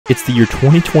It's the year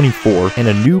 2024, and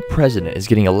a new president is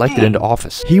getting elected into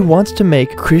office. He wants to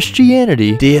make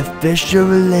Christianity the official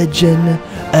religion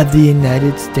of the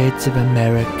United States of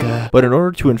America. But in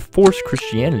order to enforce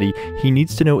Christianity, he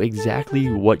needs to know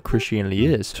exactly what Christianity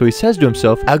is. So he says to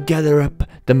himself, I'll gather up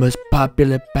the most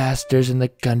popular pastors in the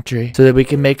country so that we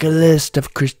can make a list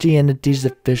of Christianity's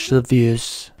official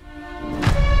views.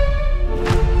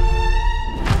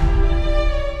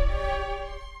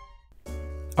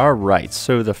 Alright,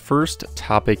 so the first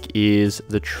topic is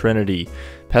the Trinity.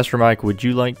 Pastor Mike, would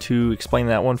you like to explain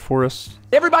that one for us?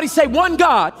 Everybody say one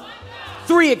God,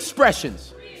 three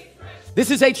expressions.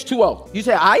 This is H2O. You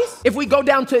say ice? If we go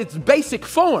down to its basic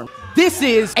form, this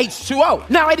is H2O.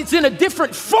 Now, it's in a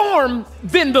different form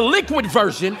than the liquid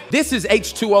version. This is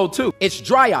H2O too. It's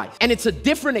dry ice, and it's a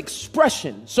different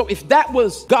expression. So if that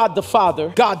was God the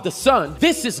Father, God the Son,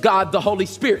 this is God the Holy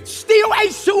Spirit. Still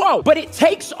H2O, but it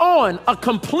takes on a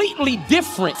completely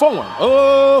different form.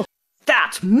 Oh.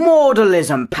 That's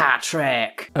modalism,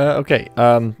 Patrick. Okay,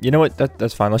 you know what,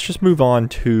 that's fine. Let's just move on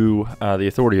to the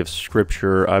authority of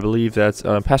Scripture. I believe that's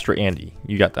Pastor Andy.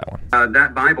 You got that one.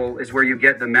 That Bible is where you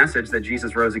get the message that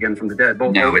Jesus rose again from the dead.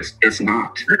 No, it's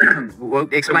not. Well,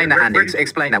 explain that, Andy.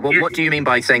 Explain that. What do you mean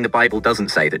by saying the Bible doesn't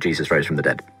say that Jesus rose from the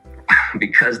dead?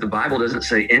 Because the Bible doesn't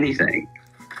say anything.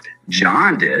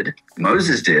 John did,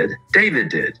 Moses did, David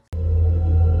did.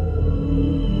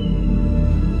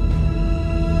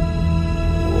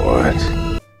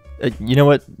 What? You know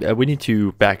what? We need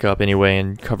to back up anyway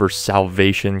and cover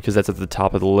salvation because that's at the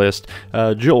top of the list.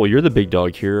 Joel, you're the big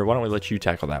dog here. Why don't we let you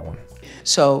tackle that one?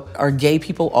 So, are gay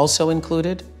people also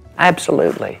included?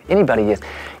 Absolutely. Anybody is.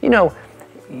 You know,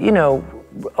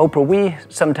 Oprah, we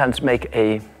sometimes make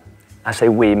I say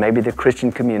we, maybe the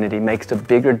Christian community makes a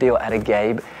bigger deal out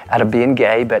of being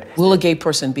gay, but... Will a gay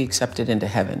person be accepted into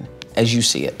heaven as you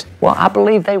see it? Well, I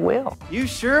believe they will. You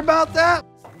sure about that?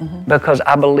 Because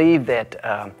I believe that,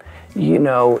 you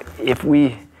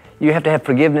have to have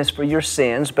forgiveness for your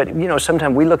sins, but,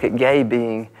 sometimes we look at gay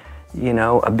being,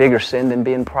 a bigger sin than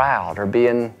being proud or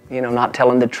being, not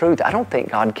telling the truth. I don't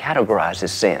think God categorizes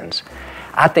sins.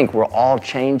 I think we're all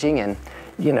changing, and,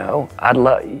 I'd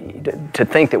love to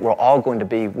think that we're all going to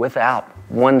be without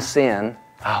one sin.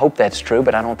 I hope that's true,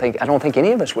 but I don't think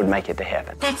any of us would make it to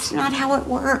heaven. That's not how it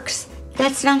works.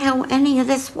 That's not how any of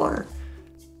this works.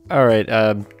 All right,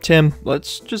 Tim,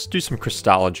 let's just do some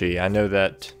Christology. I know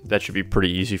that should be pretty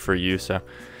easy for you, so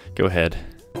go ahead.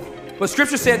 But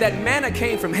Scripture said that manna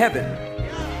came from heaven,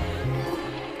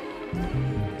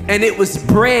 and it was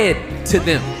bread to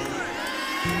them.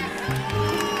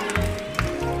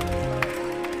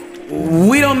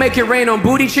 We don't make it rain on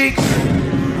booty cheeks.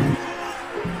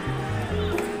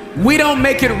 We don't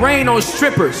make it rain on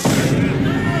strippers.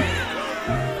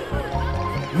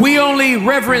 We only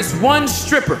reverence one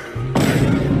stripper,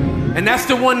 and that's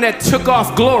the one that took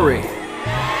off glory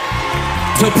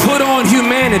to put on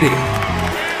humanity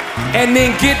and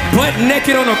then get butt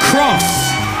naked on a cross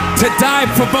to die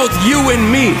for both you and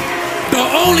me. The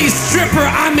only stripper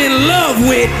I'm in love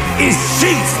with is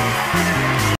Jesus.